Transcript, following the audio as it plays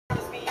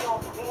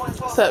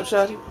What's up,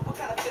 shawty?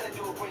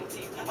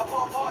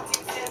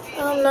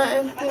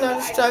 Nothing. You know,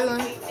 just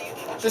struggling.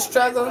 Just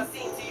struggle. Right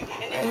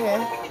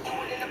here.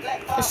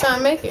 Just trying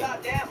to make it.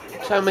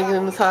 Trying to make it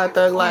in this hard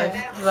thug life.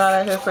 Yeah. It's all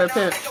out here for a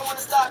pimp.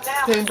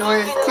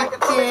 Pandora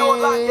cooking.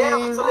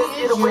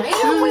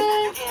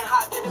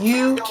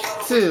 You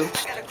too.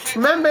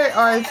 Remember,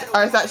 or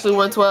it's actually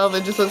 112.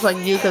 It just looks like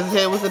you because his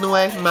head was in the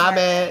way. My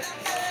bad.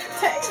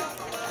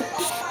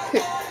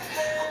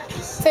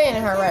 Staying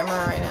in her right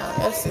mind right now.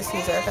 That's just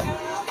his haircut.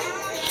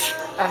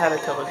 I had a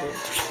couple of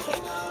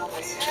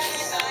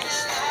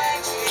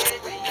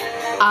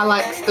I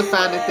like the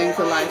finer things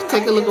in life.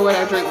 Take a look at what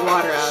I drink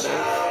water out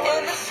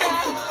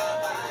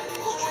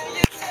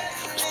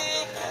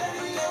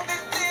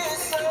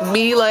of.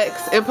 Me,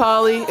 Lex, and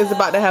Polly is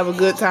about to have a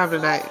good time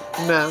tonight.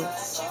 No.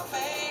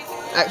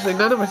 Actually,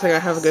 none of us are going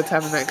to have a good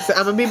time tonight. Because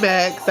I'm going to be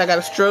mad because I got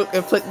a stroke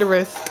and flick the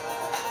wrist.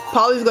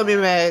 Polly's going to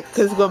be mad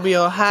because it's going to be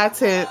on high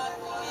temp.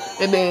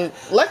 And then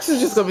Lex is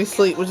just going to be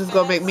asleep, which is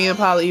going to make me and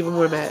Polly even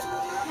more mad.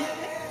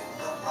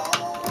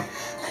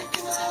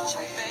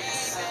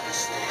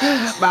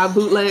 My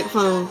bootleg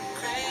phone.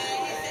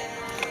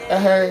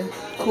 Her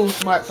cool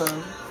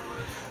smartphone.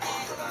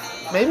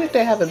 Maybe if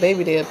they have a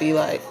baby, they'll be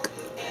like...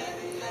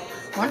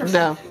 Wonderful.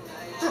 No.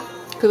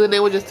 Because then they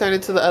would just turn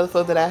into the other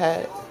phone that I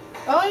had.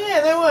 Oh, yeah,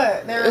 they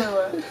would. They really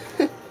would.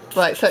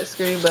 Like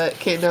touchscreen, but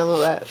can't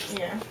download apps.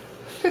 Yeah.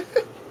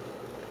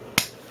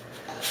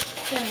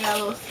 They got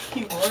a little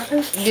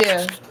keyboard.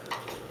 Yeah.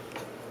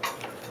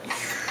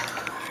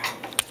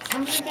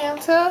 I'm just damn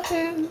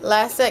talking.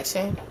 Last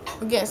section.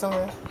 We're getting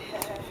somewhere.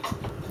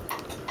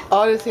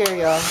 All this here,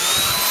 y'all.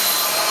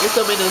 It's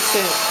gonna make no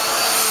sense.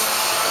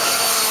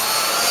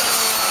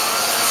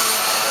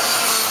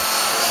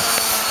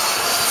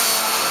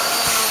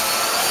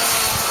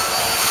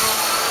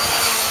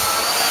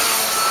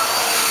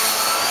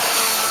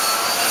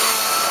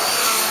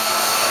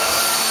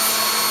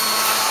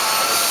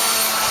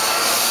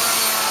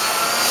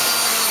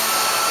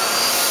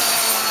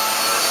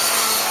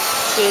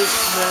 Shake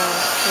my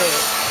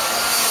head.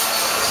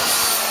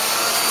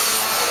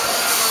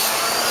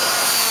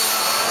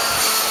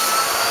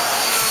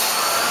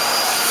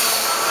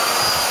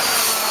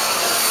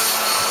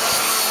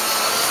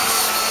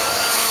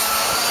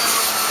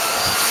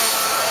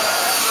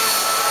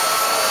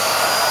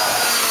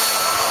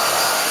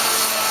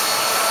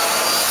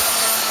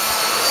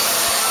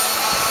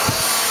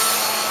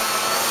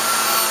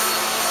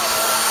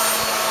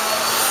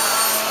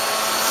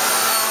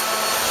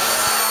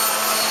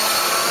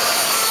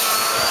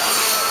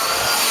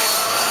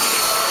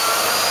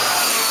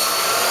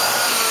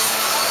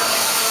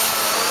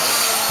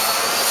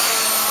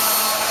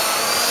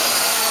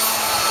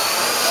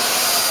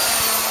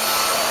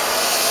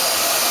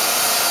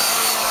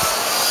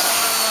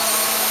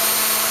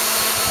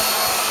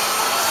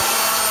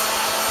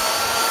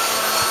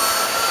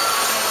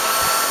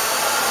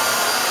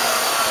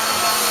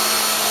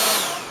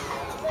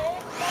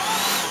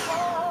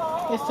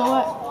 It's so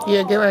what?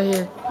 Yeah, get right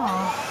here.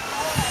 Aww.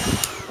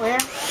 Where?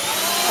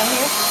 Right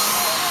here?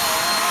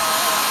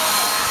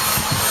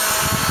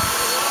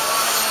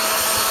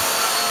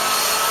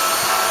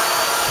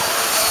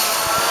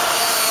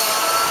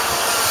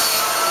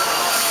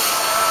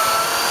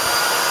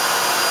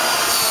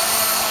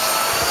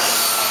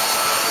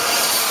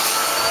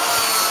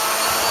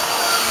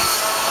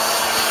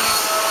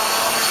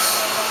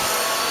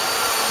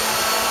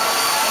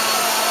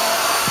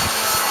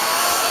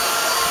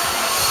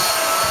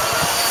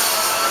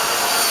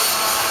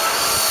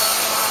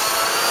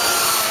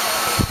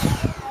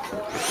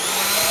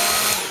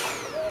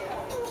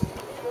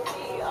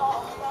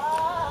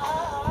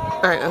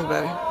 Alright, that's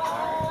better.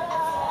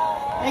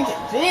 Thank you,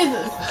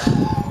 Jesus.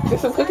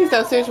 There's some cookies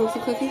downstairs. You want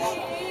some cookies?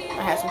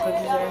 I have some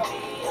cookies there.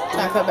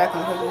 Trying to cut back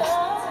on cookies.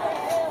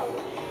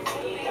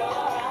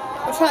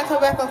 I'm trying to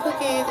cut back on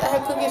cookies. I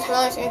had cookies for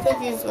lunch and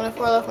cookies when I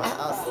left my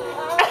house.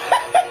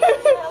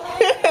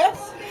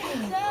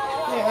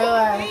 I didn't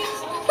realize.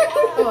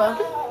 Oh well.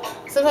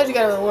 Sometimes you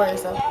gotta reward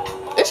yourself.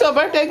 It's your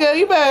birthday, girl.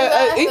 You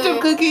better eat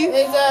them cookies.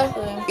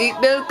 Exactly. Eat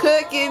them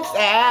cookies.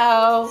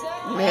 Ow.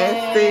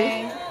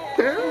 Nasty.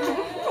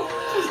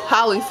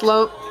 Holly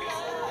slump.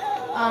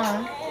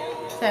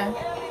 Okay.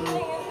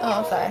 Oh,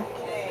 I'm sorry.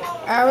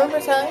 I remember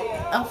telling you.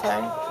 I'm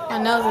sorry. My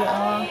nose is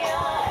wrong.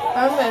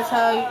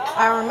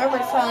 I remember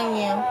telling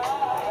you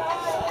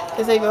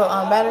to save your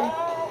battery.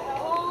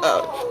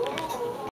 Oh.